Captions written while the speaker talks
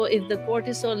So if the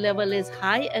cortisol level is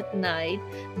high at night,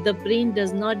 the brain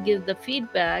does not give the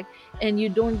feedback and you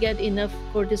don't get enough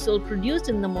cortisol produced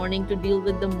in the morning to deal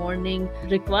with the morning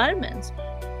requirements.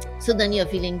 So then you're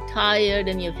feeling tired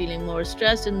and you're feeling more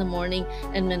stressed in the morning.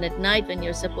 And then at night, when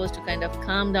you're supposed to kind of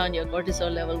calm down, your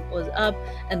cortisol level goes up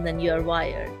and then you're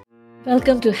wired.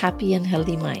 Welcome to Happy and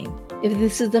Healthy Mind. If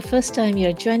this is the first time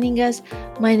you're joining us,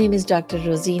 my name is Dr.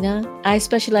 Rosina. I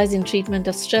specialize in treatment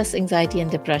of stress, anxiety,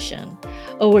 and depression.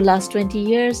 Over the last 20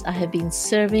 years, I have been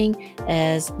serving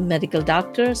as medical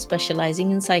doctor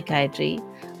specializing in psychiatry,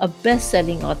 a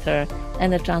best-selling author,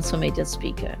 and a transformative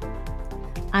speaker.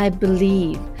 I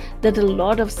believe that a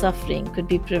lot of suffering could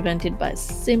be prevented by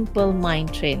simple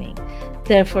mind training.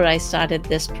 Therefore, I started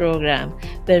this program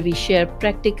where we share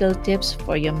practical tips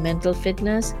for your mental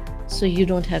fitness so you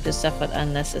don't have to suffer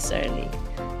unnecessarily.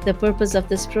 The purpose of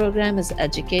this program is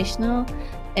educational,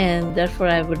 and therefore,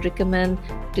 I would recommend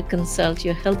to consult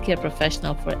your healthcare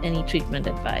professional for any treatment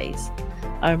advice.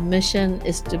 Our mission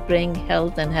is to bring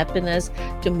health and happiness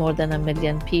to more than 1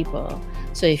 million people.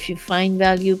 So if you find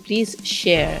value, please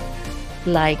share,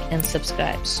 like, and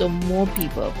subscribe so more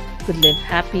people could live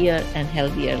happier and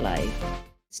healthier life.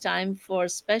 It's time for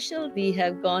special. We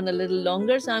have gone a little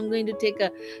longer, so I'm going to take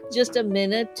just a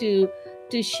minute to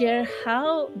share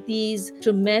how these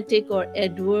traumatic or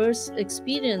adverse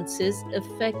experiences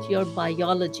affect your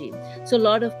biology. So a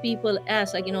lot of people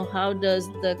ask, like, how does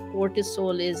the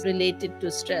cortisol is related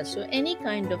to stress? So any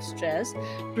kind of stress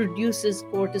produces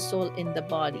cortisol in the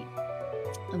body.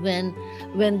 When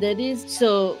there is,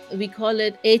 so we call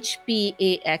it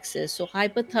HPA axis. So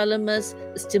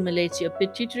hypothalamus stimulates your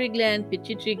pituitary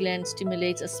gland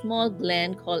stimulates a small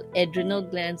gland called adrenal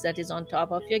glands that is on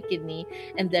top of your kidney,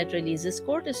 and that releases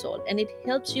cortisol and it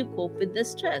helps you cope with the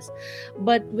stress.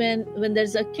 But when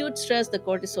there's acute stress, the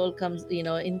cortisol comes,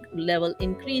 in level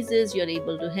increases, you're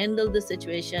able to handle the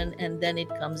situation, and then it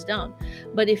comes down.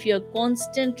 But if you're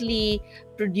constantly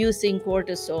producing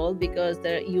cortisol because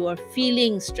you are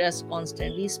feeling stress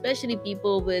constantly, especially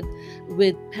people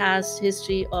with past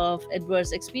history of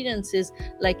adverse experiences,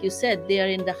 like you said, they are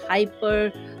in the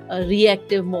hyper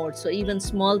reactive mode. So even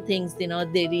small things, they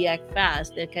react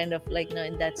fast. They're kind of like,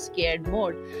 in that scared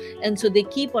mode, and so they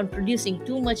keep on producing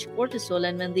too much cortisol,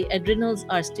 and when the adrenals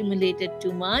are stimulated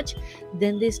too much,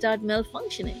 then they start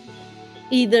malfunctioning.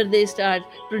 Either they start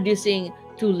producing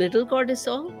too little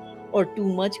cortisol or too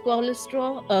much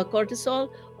cortisol,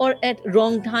 or at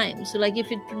wrong time. So like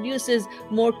if it produces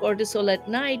more cortisol at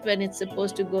night when it's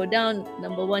supposed to go down,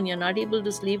 number one, you're not able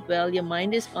to sleep well, your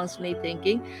mind is constantly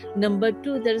thinking. Number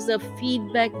two, there is a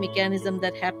feedback mechanism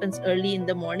that happens early in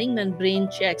the morning when brain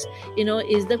checks,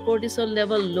 is the cortisol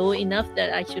level low enough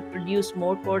that I should produce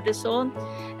more cortisol?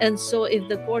 And so if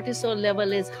the cortisol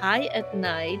level is high at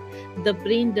night, the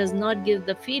brain does not give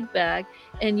the feedback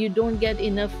and you don't get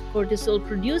enough cortisol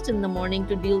produced in the morning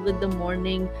to deal with the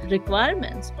morning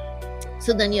requirements.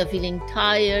 So then you're feeling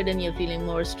tired and you're feeling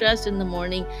more stressed in the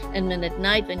morning, and then at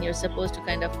night, when you're supposed to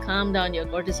kind of calm down, your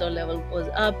cortisol level goes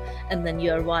up and then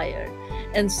you're wired.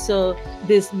 And so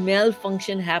this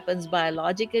malfunction happens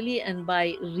biologically, and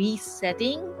by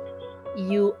resetting,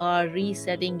 you are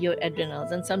resetting your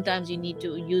adrenals. And sometimes you need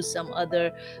to use some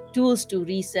other tools to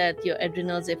reset your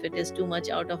adrenals if it is too much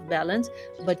out of balance,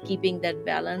 but keeping that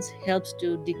balance helps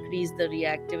to decrease the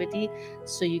reactivity.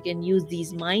 So you can use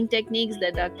these mind techniques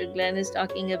that Dr. Glenn is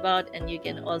talking about, and you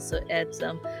can also add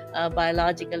some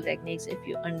biological techniques if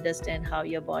you understand how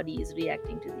your body is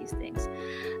reacting to these things.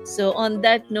 So on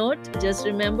that note, just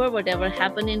remember, whatever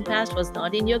happened in past was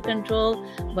not in your control,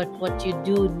 but what you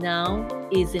do now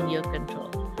is in your control.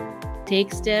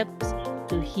 Take steps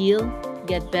to heal,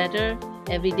 get better.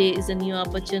 Every day is a new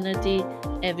opportunity.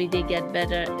 Every day get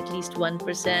better at least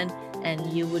 1%,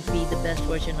 and you would be the best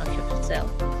version of yourself.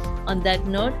 On that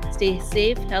note, stay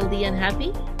safe, healthy, and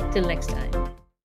happy. Till next time.